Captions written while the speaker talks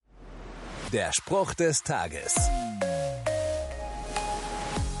Der Spruch des Tages.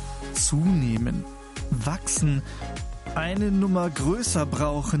 Zunehmen, wachsen, eine Nummer größer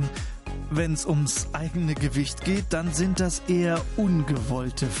brauchen. Wenn's ums eigene Gewicht geht, dann sind das eher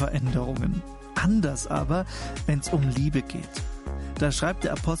ungewollte Veränderungen. Anders aber, wenn's um Liebe geht. Da schreibt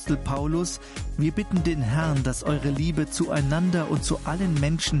der Apostel Paulus: Wir bitten den Herrn, dass eure Liebe zueinander und zu allen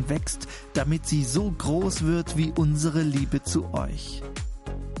Menschen wächst, damit sie so groß wird wie unsere Liebe zu euch.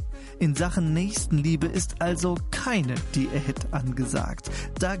 In Sachen Nächstenliebe ist also keine Diät angesagt.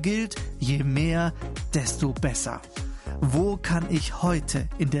 Da gilt, je mehr, desto besser. Wo kann ich heute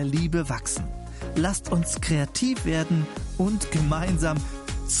in der Liebe wachsen? Lasst uns kreativ werden und gemeinsam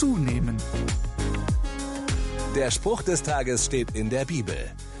zunehmen. Der Spruch des Tages steht in der Bibel.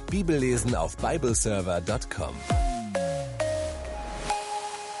 Bibellesen auf bibleserver.com.